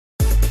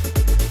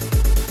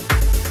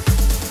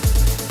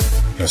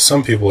Now,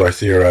 some people are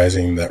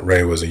theorizing that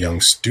Rey was a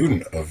young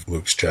student of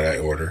Luke's Jedi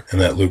Order,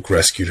 and that Luke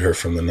rescued her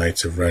from the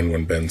Knights of Ren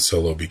when Ben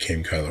Solo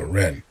became Kylo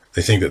Ren.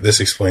 They think that this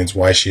explains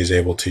why she is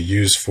able to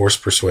use Force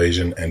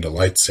persuasion and a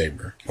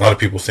lightsaber. A lot of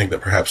people think that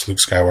perhaps Luke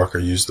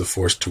Skywalker used the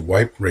Force to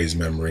wipe Rey's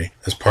memory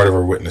as part of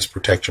her witness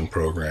protection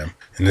program,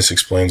 and this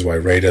explains why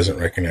Rey doesn't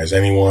recognize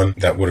anyone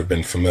that would have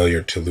been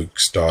familiar to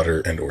Luke's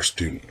daughter and or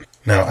student.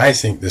 Now, I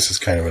think this is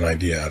kind of an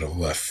idea out of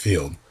left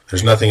field.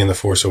 There's nothing in The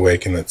Force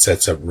Awakens that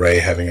sets up Rey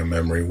having a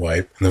memory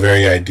wipe, and the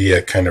very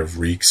idea kind of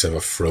reeks of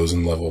a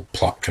Frozen-level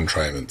plot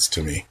contrivance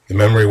to me. The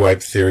memory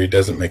wipe theory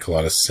doesn't make a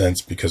lot of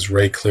sense because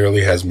Rey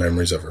clearly has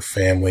memories of her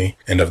family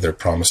and of their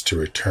promise to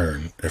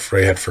return. If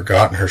Rey had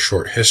forgotten her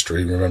short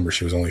history, remember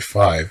she was only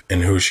 5,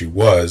 and who she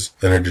was,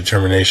 then her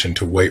determination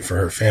to wait for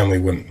her family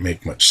wouldn't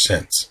make much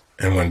sense.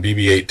 And when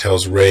BB-8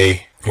 tells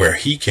Rey where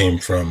he came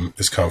from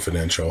is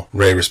confidential,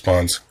 Rey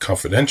responds,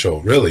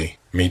 "Confidential? Really?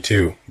 Me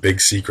too. Big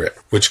secret."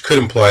 Which could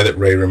imply that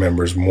Rey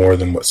remembers more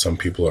than what some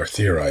people are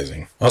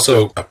theorizing.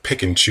 Also, a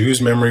pick and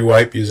choose memory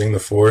wipe using the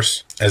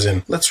Force, as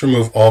in, let's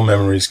remove all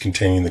memories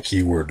containing the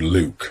keyword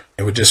Luke.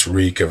 It would just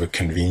reek of a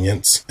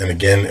convenience, and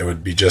again, it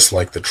would be just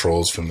like the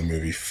trolls from the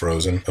movie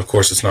Frozen. Of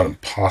course, it's not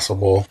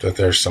impossible that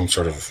there's some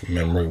sort of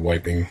memory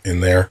wiping in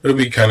there, but it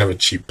would be kind of a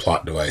cheap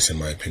plot device in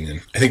my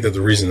opinion. I think that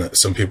the reason that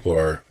some people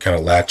are kind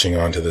of latching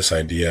on to this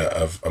idea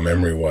of a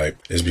memory wipe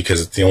is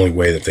because it's the only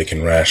way that they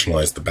can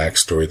rationalize the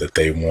backstory that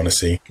they want to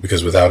see,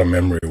 because without a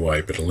memory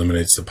wipe, it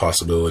eliminates the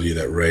possibility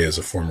that Rey is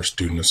a former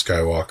student of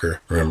Skywalker.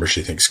 Remember,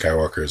 she thinks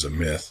Skywalker is a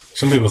myth.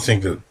 Some people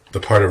think that the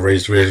part of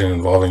Rey's vision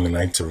involving the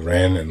Knights of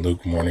Ren and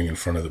Luke mourning in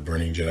front of the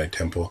burning Jedi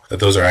Temple, that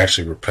those are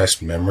actually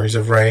repressed memories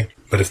of Rey.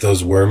 But if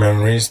those were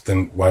memories,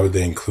 then why would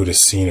they include a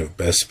scene of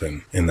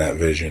Bespin in that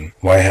vision?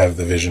 Why have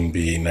the vision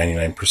be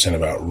 99%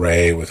 about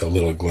Rey with a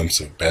little glimpse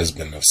of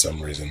Bespin of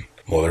some reason?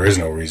 Well, there is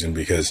no reason,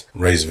 because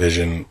Rey's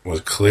vision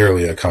was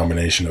clearly a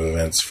combination of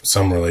events,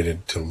 some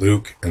related to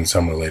Luke and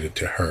some related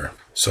to her.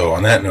 So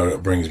on that note,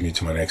 it brings me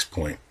to my next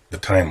point, the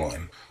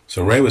timeline.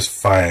 So Rey was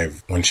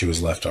 5 when she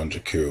was left on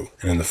Jakku,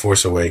 and in The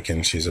Force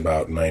Awakens she's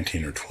about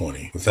 19 or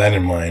 20. With that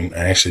in mind,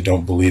 I actually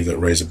don't believe that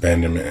Rey's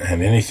abandonment had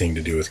anything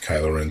to do with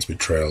Kylo Ren's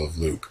betrayal of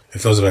Luke.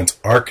 If those events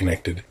are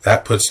connected,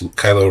 that puts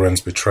Kylo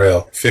Ren's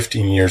betrayal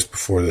 15 years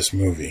before this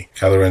movie.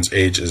 Kylo Ren's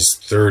age is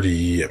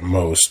 30 at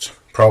most,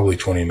 probably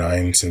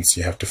 29, since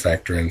you have to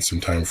factor in some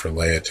time for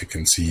Leia to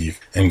conceive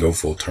and go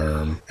full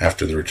term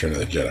after the Return of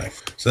the Jedi.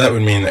 So that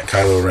would mean that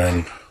Kylo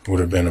Ren would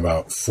have been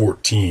about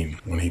 14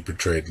 when he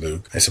betrayed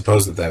Luke. I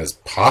suppose that is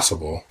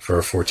possible for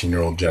a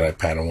 14-year-old Jedi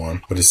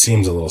Padawan, but it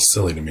seems a little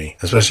silly to me,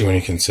 especially when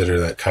you consider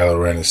that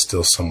Kylo Ren is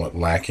still somewhat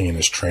lacking in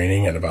his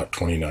training at about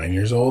 29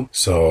 years old,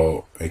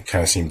 so it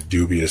kind of seems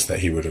dubious that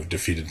he would have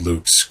defeated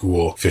Luke's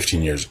school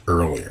 15 years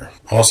earlier.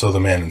 Also, the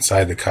man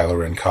inside the Kylo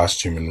Ren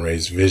costume in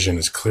Rey's vision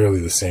is clearly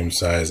the same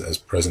size as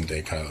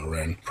present-day Kylo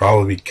Ren,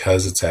 probably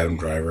because it's Adam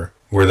Driver.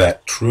 Were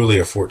that truly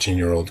a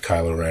 14-year-old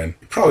Kylo Ren,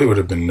 he probably would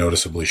have been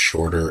noticeably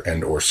shorter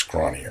and or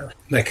scrawnier.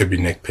 That could be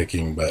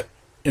nitpicking, but,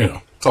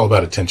 it's all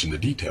about attention to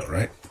detail,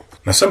 right?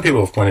 Now, some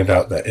people have pointed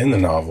out that in the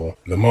novel,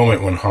 the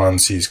moment when Han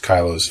sees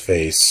Kylo's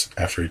face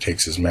after he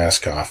takes his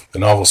mask off, the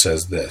novel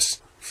says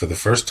this: "For the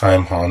first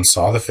time, Han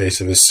saw the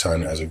face of his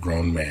son as a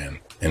grown man,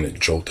 and it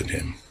jolted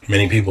him."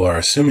 Many people are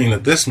assuming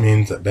that this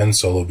means that Ben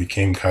Solo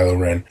became Kylo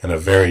Ren at a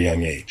very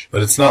young age.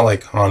 But it's not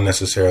like Han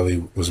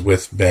necessarily was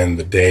with Ben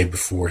the day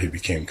before he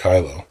became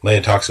Kylo.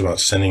 Leia talks about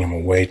sending him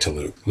away to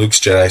Luke. Luke's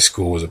Jedi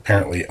school was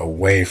apparently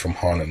away from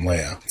Han and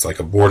Leia. It's like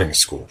a boarding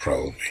school,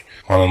 probably.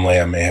 Han and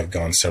Leia may have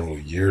gone several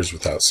years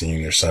without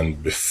seeing their son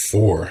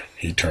before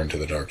he turned to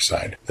the dark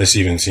side. This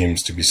even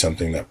seems to be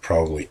something that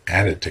probably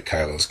added to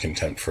Kylo's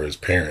contempt for his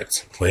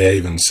parents. Leia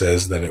even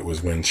says that it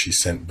was when she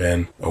sent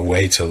Ben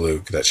away to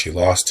Luke that she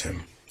lost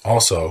him.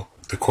 Also,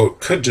 the quote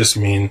could just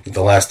mean that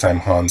the last time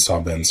Han saw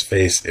Ben's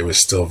face, it was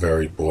still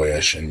very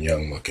boyish and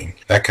young looking.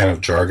 That kind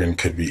of jargon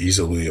could be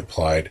easily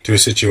applied to a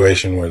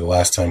situation where the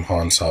last time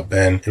Han saw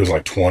Ben, he was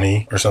like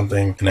 20 or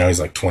something, and now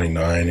he's like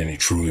 29 and he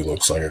truly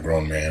looks like a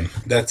grown man.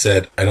 That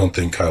said, I don't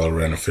think Kylo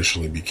Ren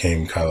officially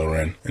became Kylo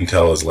Ren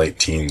until his late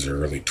teens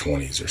or early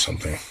 20s or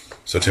something.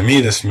 So to me,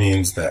 this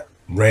means that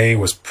Rey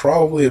was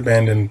probably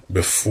abandoned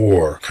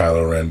before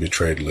Kylo Ren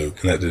betrayed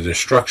Luke, and that the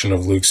destruction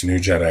of Luke's new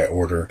Jedi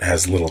Order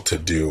has little to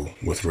do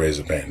with Rey's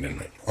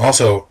abandonment.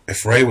 Also,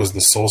 if Rey was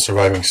the sole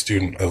surviving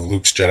student of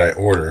Luke's Jedi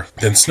Order,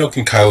 then Snoke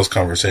and Kylo's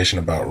conversation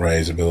about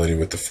Rey's ability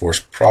with the Force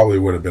probably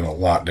would have been a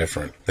lot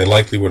different. They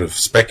likely would have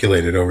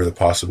speculated over the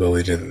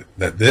possibility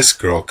that this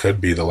girl could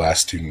be the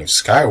last student of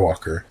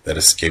Skywalker that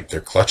escaped their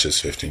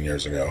clutches 15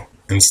 years ago.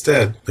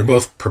 Instead, they're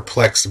both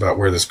perplexed about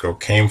where this girl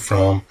came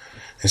from,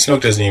 And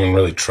Snoke doesn't even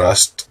really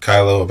trust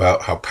Kylo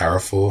about how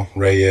powerful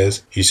Rey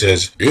is. He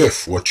says,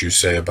 "If what you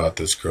say about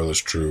this girl is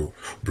true,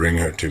 bring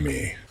her to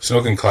me."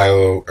 Snoke and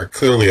Kylo are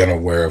clearly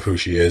unaware of who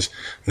she is.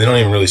 They don't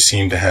even really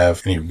seem to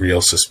have any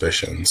real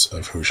suspicions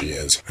of who she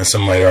is. And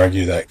some might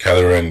argue that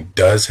Kylo Ren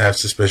does have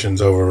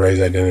suspicions over Rey's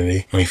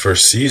identity. When he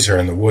first sees her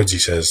in the woods, he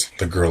says,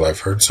 "The girl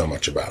I've heard so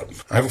much about."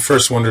 I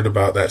first wondered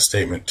about that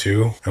statement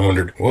too. I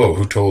wondered, whoa,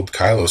 who told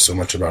Kylo so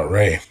much about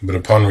Rey? But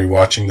upon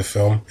rewatching the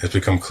film, it's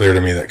become clear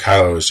to me that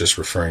Kylo is just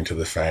referring to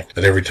the fact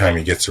that every time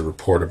he gets a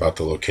report about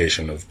the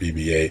location of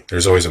BB-8,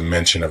 there's always a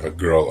mention of a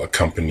girl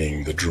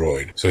accompanying the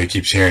droid. So he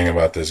keeps hearing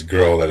about this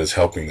girl that is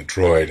helping the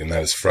droid, and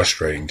that is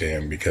frustrating to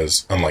him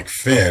because, unlike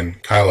Finn,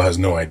 Kylo has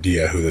no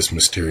idea who this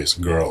mysterious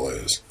girl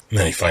is. And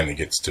then he finally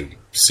gets to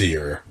see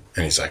her,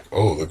 and he's like,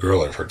 oh, the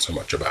girl I've heard so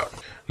much about.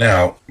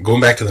 Now,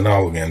 going back to the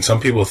novel again, some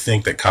people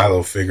think that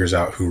Kylo figures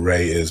out who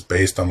Rey is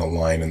based on the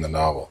line in the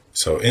novel.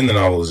 So in the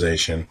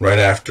novelization, right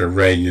after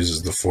Rey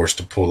uses the Force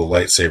to pull the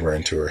lightsaber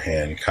into her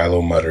hand,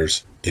 Kylo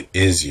mutters, "It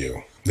is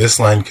you." This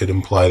line could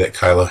imply that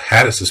Kylo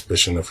had a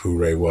suspicion of who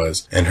Rey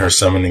was, and her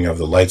summoning of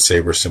the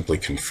lightsaber simply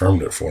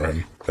confirmed it for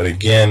him. But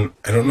again,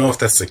 I don't know if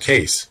that's the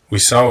case. We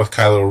saw with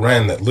Kylo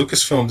Ren that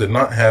Lucasfilm did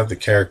not have the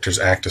characters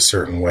act a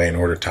certain way in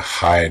order to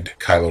hide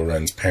Kylo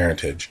Ren's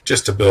parentage,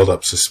 just to build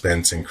up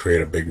suspense and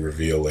create a big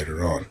reveal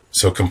later on.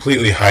 So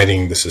completely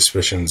hiding the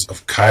suspicions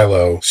of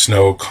Kylo,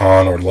 Snoke,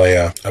 Han, or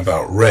Leia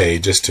about Rey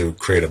just to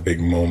create a big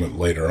moment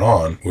later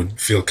on would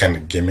feel kind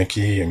of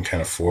gimmicky and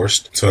kind of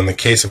forced. So in the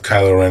case of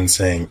Kylo Ren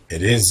saying,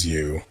 "It is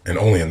you," and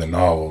only in the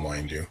novel,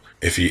 mind you,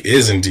 if he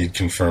is indeed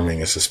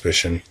confirming a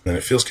suspicion, then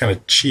it feels kind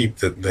of cheap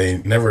that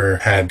they never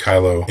had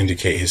Kylo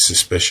indicate his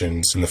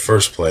suspicions in the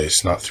first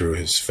place, not through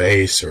his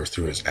face or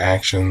through his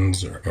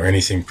actions or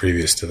anything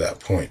previous to that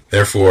point.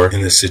 Therefore,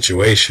 in this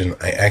situation,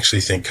 I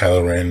actually think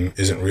Kylo Ren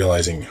isn't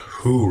realizing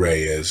who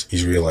Rey is,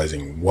 he's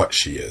realizing what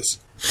she is.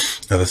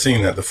 Now, the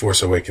thing that The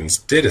Force Awakens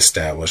did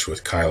establish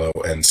with Kylo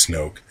and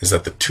Snoke is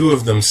that the two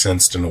of them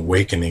sensed an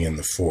awakening in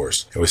the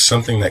Force. It was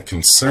something that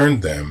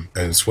concerned them,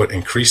 and it's what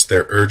increased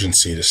their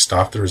urgency to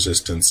stop the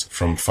Resistance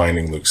from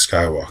finding Luke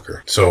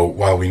Skywalker. So,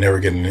 while we never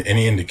get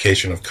any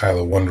indication of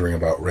Kylo wondering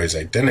about Rey's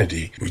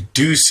identity, we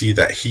do see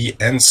that he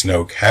and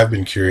Snoke have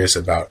been curious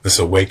about this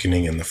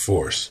awakening in the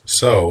Force.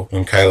 So,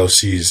 when Kylo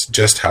sees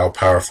just how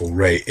powerful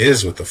Rey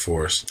is with the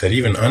Force, that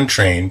even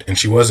untrained, and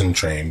she was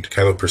untrained,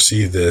 Kylo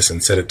perceived this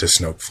and said it to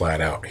Snoke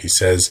flat out. He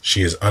says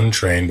she is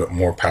untrained but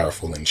more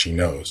powerful than she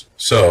knows.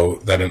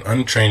 So that an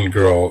untrained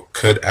girl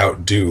could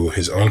outdo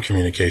his own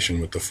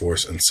communication with the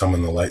Force and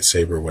summon the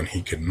lightsaber when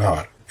he could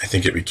not. I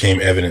think it became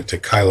evident to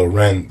Kylo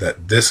Ren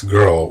that this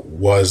girl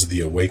was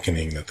the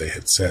awakening that they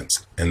had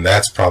sensed. And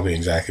that's probably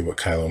exactly what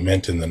Kylo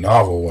meant in the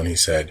novel when he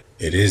said,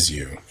 "It is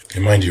you."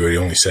 And mind you, he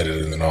only said it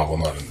in the novel,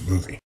 not in the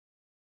movie.